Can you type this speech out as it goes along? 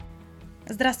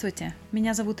Здравствуйте,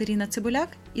 меня зовут Ирина Цыбуляк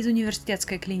из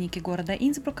университетской клиники города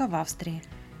Инсбрука в Австрии.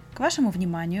 К вашему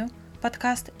вниманию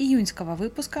подкаст июньского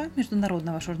выпуска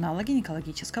Международного журнала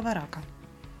гинекологического рака.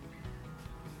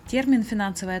 Термин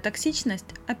 «финансовая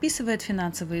токсичность» описывает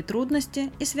финансовые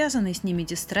трудности и связанный с ними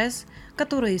дистресс,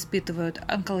 которые испытывают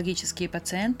онкологические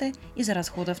пациенты из-за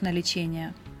расходов на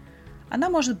лечение. Она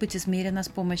может быть измерена с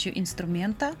помощью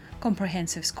инструмента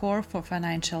Comprehensive Score for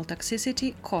Financial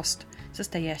Toxicity (COST),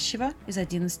 состоящего из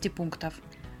 11 пунктов.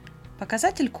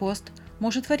 Показатель COST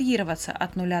может варьироваться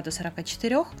от 0 до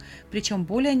 44, причем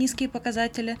более низкие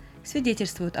показатели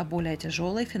свидетельствуют о более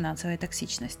тяжелой финансовой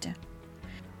токсичности.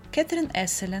 Кэтрин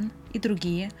Эсселен и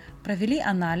другие провели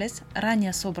анализ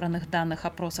ранее собранных данных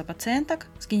опроса пациенток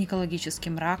с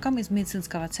гинекологическим раком из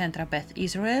медицинского центра Beth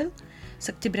Israel с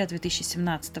октября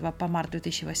 2017 по март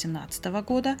 2018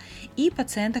 года и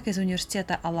пациенток из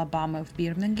университета Алабамы в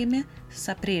Бирмингеме с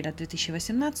апреля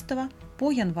 2018 по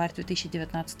январь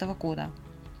 2019 года.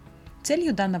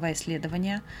 Целью данного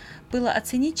исследования было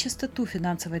оценить частоту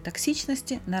финансовой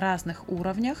токсичности на разных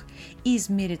уровнях и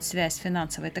измерить связь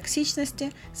финансовой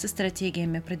токсичности со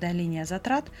стратегиями преодоления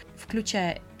затрат,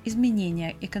 включая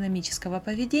изменение экономического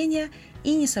поведения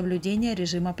и несоблюдение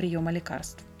режима приема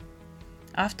лекарств.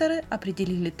 Авторы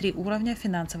определили 3 уровня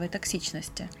финансовой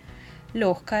токсичности: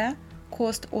 легкая –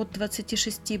 COST от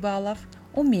 26 баллов,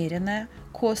 умеренная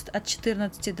 – COST от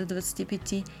 14 до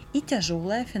 25 и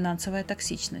тяжелая финансовая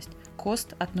токсичность –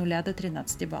 COST от 0 до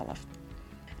 13 баллов.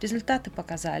 Результаты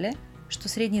показали, что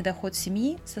средний доход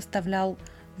семьи составлял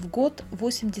в год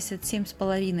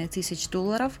 $87,5 тысяч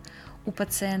у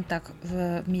пациенток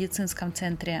в медицинском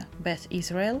центре Beth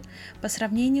Israel по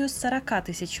сравнению с $40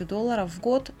 тысяч в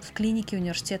год в клинике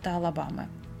университета Алабамы.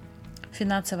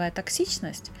 Финансовая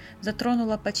токсичность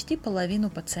затронула почти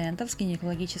половину пациентов с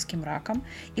гинекологическим раком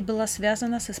и была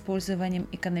связана с использованием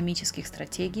экономических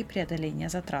стратегий преодоления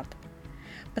затрат.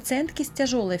 Пациентки с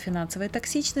тяжелой финансовой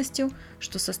токсичностью,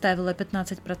 что составило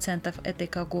 15% этой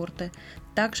когорты,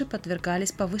 также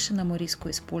подвергались повышенному риску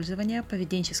использования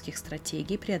поведенческих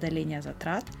стратегий преодоления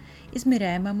затрат,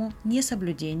 измеряемому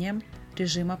несоблюдением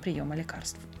режима приема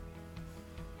лекарств.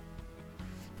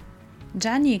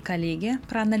 Джани и коллеги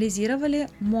проанализировали,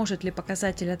 может ли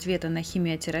показатель ответа на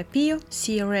химиотерапию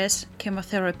CRS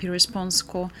Chemotherapy Response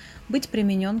Score быть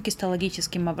применен к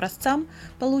гистологическим образцам,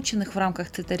 полученных в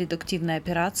рамках циторедуктивной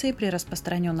операции при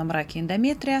распространенном раке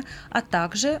эндометрия, а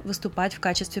также выступать в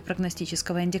качестве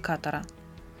прогностического индикатора.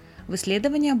 В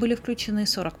исследование были включены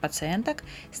 40 пациенток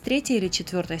с 3 или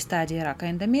 4 стадии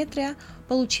рака эндометрия,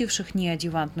 получивших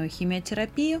неадъювантную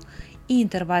химиотерапию и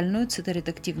интервальную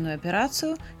циторедуктивную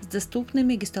операцию с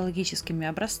доступными гистологическими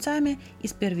образцами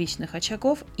из первичных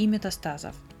очагов и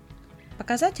метастазов.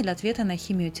 Показатель ответа на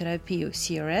химиотерапию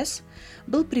CRS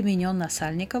был применен на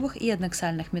сальниковых и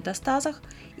аднексальных метастазах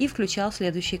и включал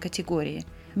следующие категории: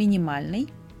 минимальный,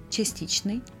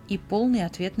 частичный и полный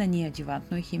ответ на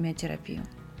неадъювантную химиотерапию.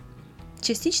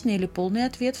 Частичный или полный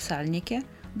ответ в сальнике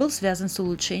был связан с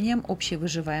улучшением общей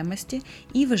выживаемости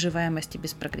и выживаемости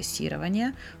без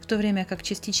прогрессирования, в то время как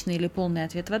частичный или полный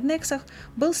ответ в аднексах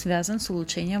был связан с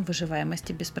улучшением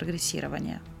выживаемости без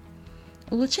прогрессирования.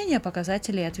 Улучшение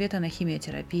показателей ответа на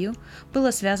химиотерапию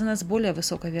было связано с более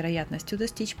высокой вероятностью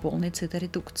достичь полной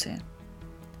циторедукции.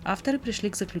 Авторы пришли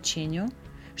к заключению,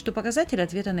 что показатель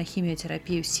ответа на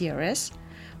химиотерапию CRS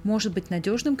может быть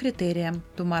надежным критерием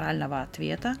туморального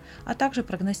ответа, а также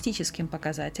прогностическим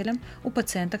показателем у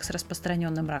пациенток с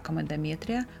распространенным раком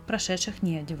эндометрия, прошедших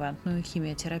неадъювантную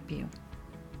химиотерапию.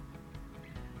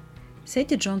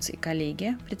 Сэдди Джонс и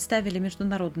коллеги представили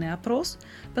международный опрос,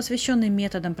 посвященный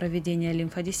методам проведения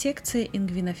лимфодиссекции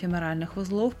ингвинофеморальных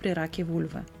узлов при раке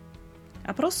вульвы.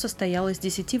 Опрос состоял из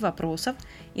 10 вопросов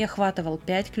и охватывал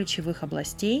 5 ключевых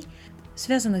областей,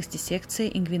 связанных с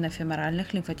диссекцией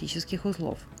ингвинофеморальных лимфатических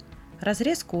узлов: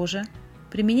 разрез кожи,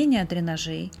 применение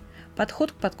дренажей,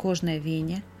 подход к подкожной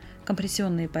вене,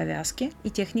 компрессионные повязки и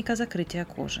техника закрытия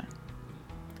кожи.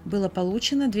 Было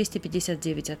получено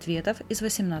 259 ответов из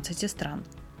 18 стран.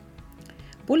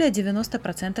 Более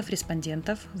 90%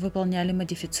 респондентов выполняли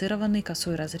модифицированный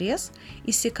косой разрез,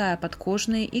 иссекая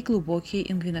подкожные и глубокие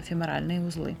ингвинофеморальные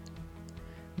узлы.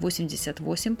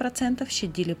 88%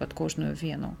 щадили подкожную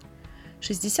вену.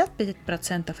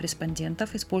 65%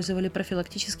 респондентов использовали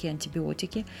профилактические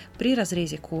антибиотики при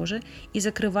разрезе кожи и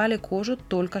закрывали кожу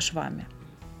только швами.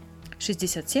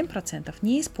 67%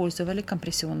 не использовали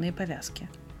компрессионные повязки.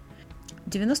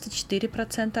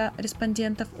 94%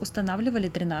 респондентов устанавливали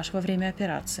дренаж во время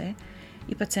операции,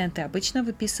 и пациенты обычно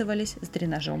выписывались с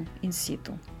дренажом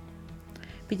инситу.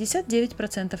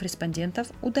 59% респондентов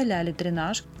удаляли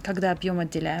дренаж, когда объем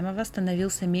отделяемого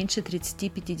становился меньше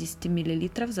 30-50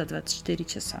 мл за 24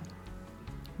 часа.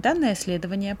 Данное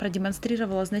исследование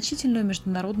продемонстрировало значительную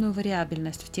международную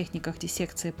вариабельность в техниках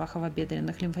диссекции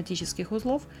пахово-бедренных лимфатических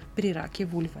узлов при раке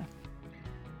вульвы.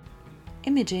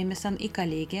 Эми Джеймисон и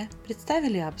коллеги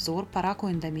представили обзор по раку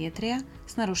эндометрия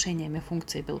с нарушениями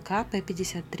функции белка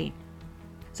P53.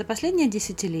 За последнее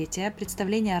десятилетие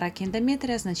представление о раке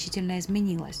эндометрия значительно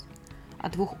изменилось.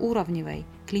 От двухуровневой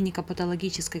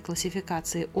клинико-патологической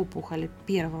классификации опухоли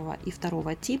первого и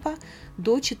второго типа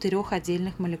до 4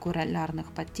 отдельных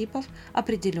молекулярных подтипов,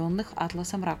 определенных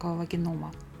атласом ракового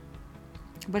генома.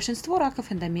 Большинство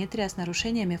раков эндометрия с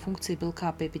нарушениями функции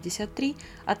белка P53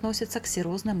 относятся к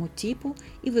серозному типу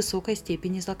и высокой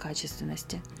степени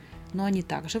злокачественности, но они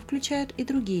также включают и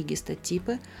другие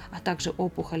гистотипы, а также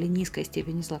опухоли низкой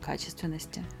степени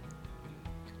злокачественности.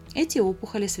 Эти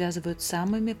опухоли связывают с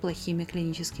самыми плохими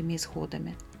клиническими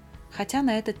исходами. Хотя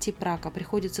на этот тип рака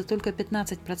приходится только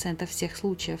 15% всех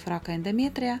случаев рака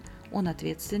эндометрия, он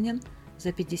ответственен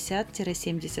за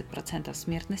 50-70%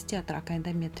 смертности от рака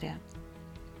эндометрия.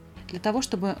 Для того,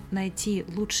 чтобы найти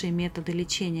лучшие методы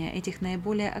лечения этих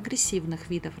наиболее агрессивных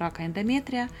видов рака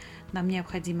эндометрия, нам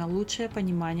необходимо лучшее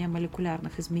понимание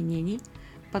молекулярных изменений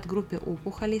в подгруппе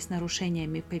опухолей с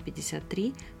нарушениями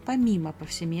P53 помимо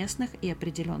повсеместных и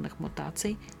определенных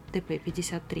мутаций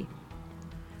TP53.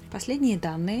 Последние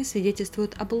данные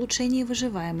свидетельствуют об улучшении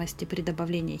выживаемости при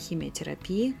добавлении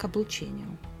химиотерапии к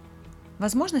облучению.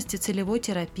 Возможности целевой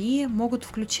терапии могут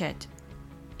включать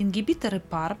ингибиторы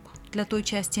PARP для той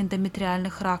части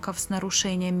эндометриальных раков с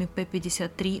нарушениями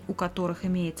P53, у которых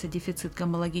имеется дефицит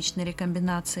гомологичной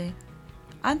рекомбинации,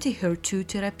 анти-HER2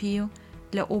 терапию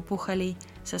для опухолей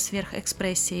со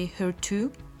сверхэкспрессией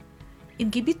HER2,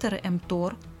 ингибиторы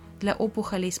mTOR для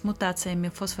опухолей с мутациями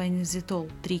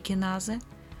фосфоинизитол-3 киназы,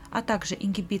 а также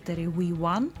ингибиторы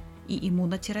WEE1 и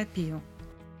иммунотерапию.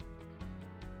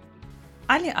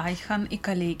 Али Айхан и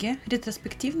коллеги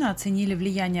ретроспективно оценили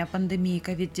влияние пандемии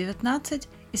COVID-19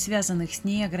 и связанных с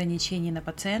ней ограничений на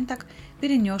пациенток,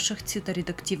 перенесших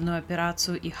циторедуктивную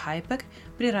операцию и HIPEC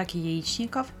при раке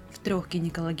яичников в 3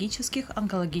 гинекологических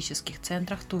онкологических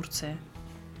центрах Турции.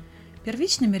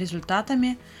 Первичными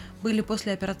результатами были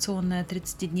послеоперационная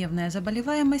 30-дневная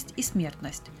заболеваемость и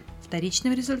смертность.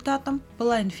 Вторичным результатом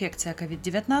была инфекция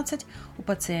COVID-19 у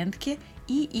пациентки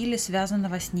или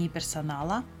связанного с ней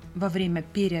персонала во время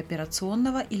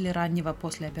переоперационного или раннего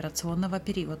послеоперационного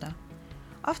периода.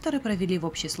 Авторы провели в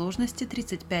общей сложности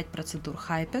 35 процедур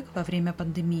HIPEC во время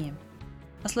пандемии.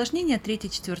 Осложнения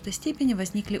 3-4 степени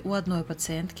возникли у одной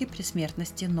пациентки при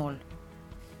смертности 0.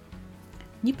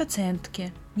 Ни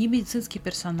пациентки, ни медицинский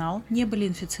персонал не были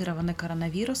инфицированы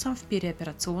коронавирусом в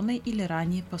переоперационный или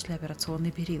ранний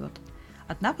послеоперационный период.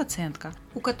 Одна пациентка,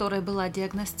 у которой была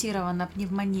диагностирована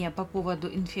пневмония по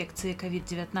поводу инфекции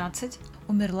COVID-19,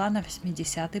 умерла на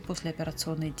 80-й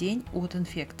послеоперационный день от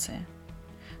инфекции.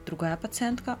 Другая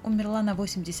пациентка умерла на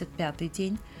 85-й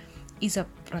день из-за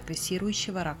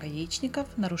прогрессирующего рака яичников,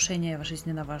 нарушения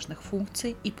жизненно важных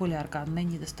функций и полиорганной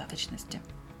недостаточности.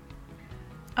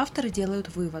 Авторы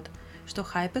делают вывод, что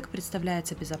HIPEC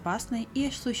представляется безопасной и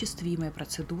осуществимой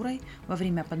процедурой во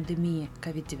время пандемии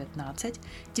COVID-19,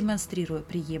 демонстрируя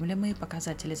приемлемые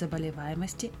показатели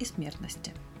заболеваемости и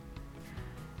смертности.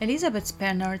 Элизабет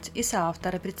Спеннард и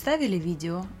соавторы представили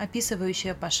видео,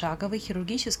 описывающее пошаговый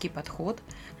хирургический подход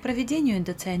к проведению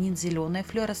эндоцианин-зеленой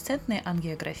флуоресцентной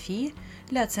ангиографии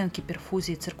для оценки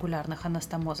перфузии циркулярных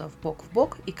анастомозов бок в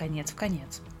бок и конец в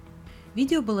конец.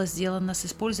 Видео было сделано с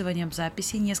использованием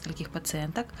записей нескольких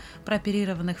пациенток,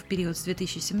 прооперированных в период с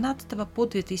 2017 по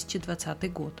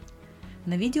 2020 год.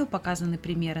 На видео показаны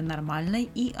примеры нормальной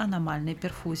и аномальной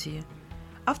перфузии.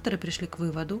 Авторы пришли к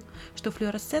выводу, что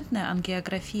флуоресцентная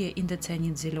ангиография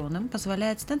эндоцианин-зеленым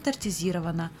позволяет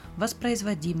стандартизированно,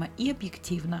 воспроизводимо и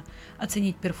объективно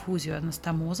оценить перфузию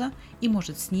анастомоза и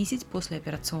может снизить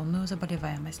послеоперационную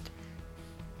заболеваемость.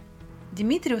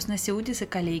 Димитриус Насиудис и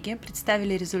коллеги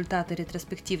представили результаты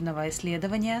ретроспективного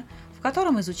исследования, в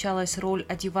котором изучалась роль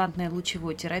адъювантной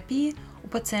лучевой терапии у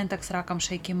пациенток с раком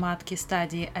шейки матки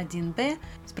стадии 1b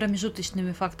с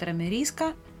промежуточными факторами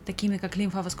риска, такими как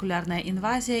лимфоваскулярная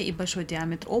инвазия и большой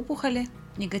диаметр опухоли,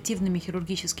 негативными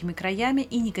хирургическими краями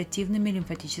и негативными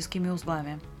лимфатическими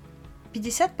узлами.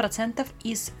 50%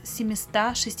 из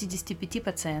 765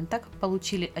 пациенток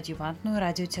получили адъювантную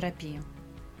радиотерапию.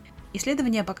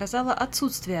 Исследование показало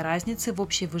отсутствие разницы в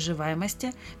общей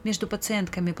выживаемости между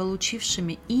пациентками,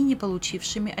 получившими и не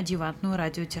получившими адъювантную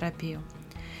радиотерапию.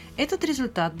 Этот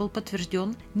результат был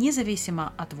подтвержден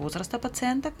независимо от возраста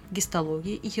пациенток,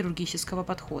 гистологии и хирургического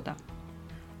подхода.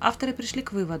 авторы пришли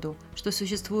к выводу, что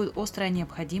существует острая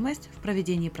необходимость в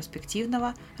проведении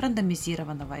проспективного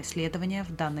рандомизированного исследования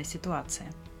в данной ситуации.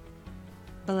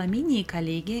 Баламини и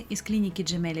коллеги из клиники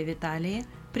Джемели в Италии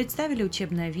представили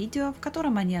учебное видео, в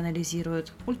котором они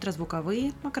анализируют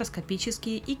ультразвуковые,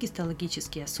 макроскопические и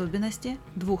гистологические особенности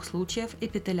двух случаев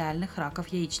эпителиальных раков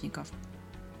яичников.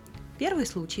 Первый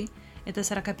случай – это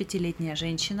 45-летняя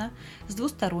женщина с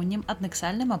двусторонним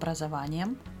аднексальным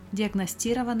образованием,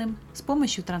 диагностированным с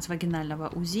помощью трансвагинального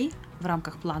УЗИ в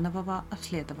рамках планового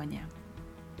обследования.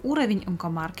 Уровень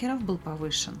онкомаркеров был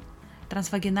повышен.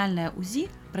 Трансвагинальное УЗИ,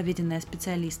 проведенное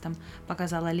специалистом,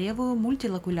 показало левую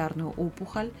мультилокулярную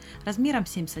опухоль размером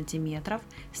 7 см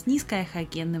с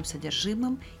низкоэхогенным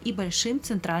содержимым и большим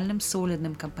центральным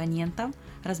солидным компонентом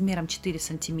размером 4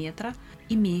 см,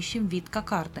 имеющим вид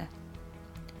кокарды.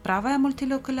 Правая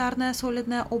мультилокулярная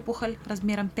солидная опухоль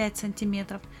размером 5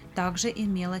 см также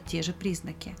имела те же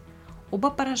признаки.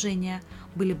 Оба поражения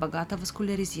были богато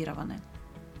васкуляризированы.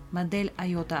 Модель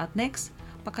IOTA-ADNEX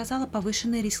показала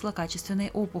повышенный риск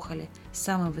злокачественной опухоли с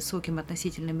самым высоким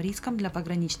относительным риском для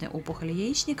пограничной опухоли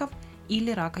яичников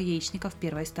или рака яичников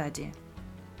первой стадии.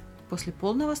 После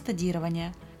полного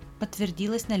стадирования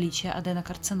подтвердилось наличие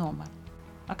аденокарциномы.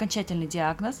 Окончательный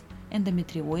диагноз –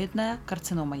 эндометриоидная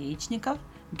карцинома яичников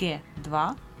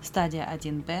Г2, стадия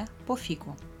 1Б по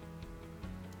ФИКу.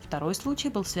 Второй случай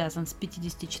был связан с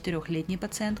 54-летней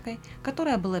пациенткой,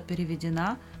 которая была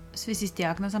переведена в связи с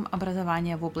диагнозом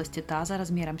образования в области таза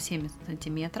размером 7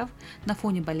 см на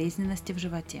фоне болезненности в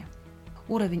животе.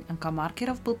 Уровень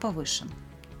онкомаркеров был повышен.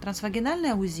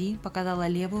 Трансвагинальное УЗИ показало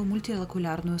левую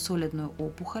мультилокулярную солидную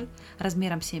опухоль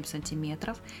размером 7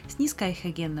 см с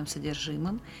низкоэхогенным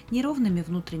содержимым, неровными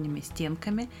внутренними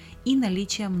стенками и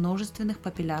наличием множественных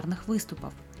папиллярных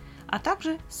выступов, а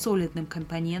также солидным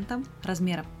компонентом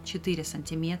размером 4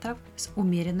 см с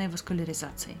умеренной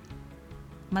васкуляризацией.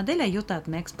 Модель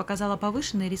IOTA-ADNEX показала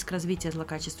повышенный риск развития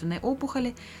злокачественной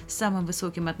опухоли с самым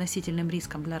высоким относительным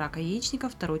риском для рака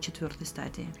яичников 2-4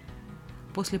 стадии.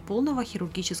 После полного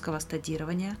хирургического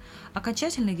стадирования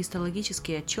окончательный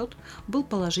гистологический отчет был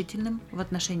положительным в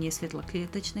отношении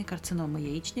светлоклеточной карциномы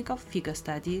яичников ФИГа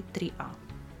стадии 3А.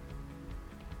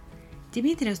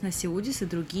 Димитриос Насиудис и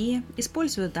другие,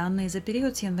 используя данные за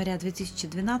период с января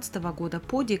 2012 года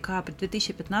по декабрь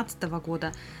 2015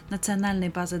 года национальной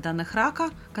базы данных рака,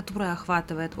 которая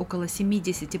охватывает около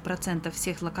 70%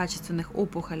 всех злокачественных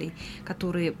опухолей,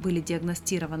 которые были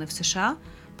диагностированы в США,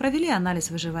 провели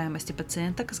анализ выживаемости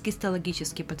пациенток с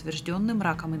гистологически подтвержденным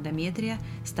раком эндометрия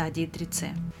стадии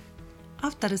 3C.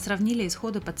 Авторы сравнили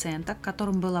исходы пациенток,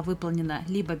 которым была выполнена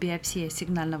либо биопсия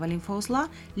сигнального лимфоузла,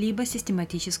 либо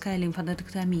систематическая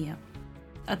лимфодектомия.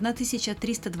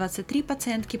 1323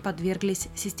 пациентки подверглись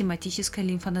систематической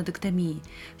лимфодектомии,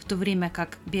 в то время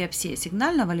как биопсия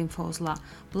сигнального лимфоузла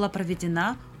была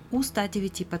проведена у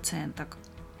 109 пациенток.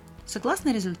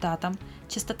 Согласно результатам,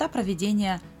 частота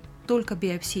проведения только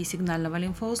биопсии сигнального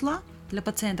лимфоузла для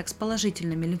пациенток с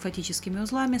положительными лимфатическими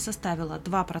узлами составила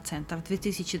 2% в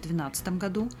 2012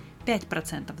 году,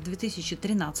 5% в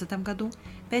 2013 году,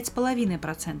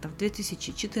 5,5% в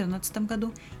 2014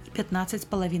 году и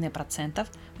 15,5%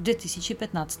 в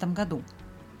 2015 году.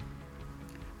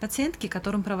 Пациентки,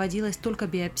 которым проводилась только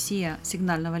биопсия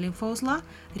сигнального лимфоузла,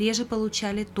 реже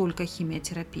получали только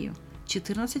химиотерапию –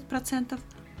 14%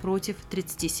 против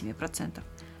 37%,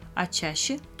 а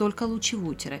чаще только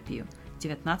лучевую терапию –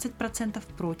 19%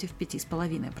 против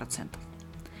 5,5%,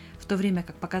 в то время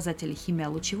как показатели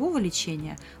химиолучевого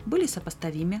лечения были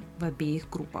сопоставимы в обеих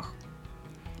группах.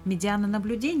 Медиана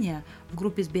наблюдения в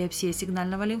группе с биопсией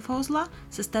сигнального лимфоузла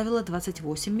составила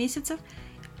 28 месяцев,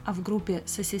 а в группе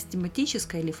со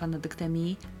систематической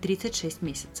лимфодектомией – 36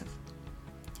 месяцев.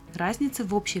 Разницы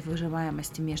в общей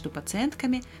выживаемости между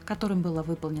пациентками, которым была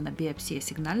выполнена биопсия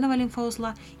сигнального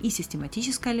лимфоузла и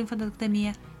систематическая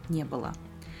лимфодектомия, не было.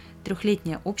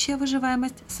 Трехлетняя общая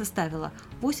выживаемость составила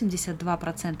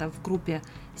 82% в группе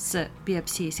с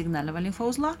биопсией сигнального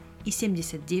лимфоузла и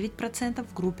 79%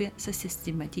 в группе со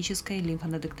систематической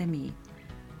лимфодектомией.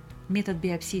 Метод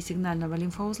биопсии сигнального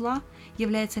лимфоузла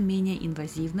является менее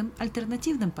инвазивным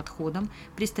альтернативным подходом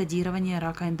при стадировании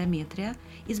рака эндометрия,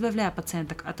 избавляя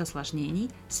пациенток от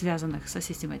осложнений, связанных со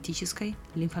систематической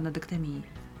лимфодектомией.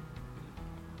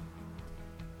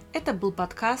 Это был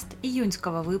подкаст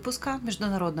июньского выпуска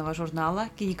Международного журнала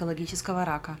гинекологического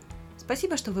рака.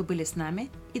 Спасибо, что вы были с нами,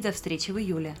 и до встречи в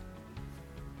июле.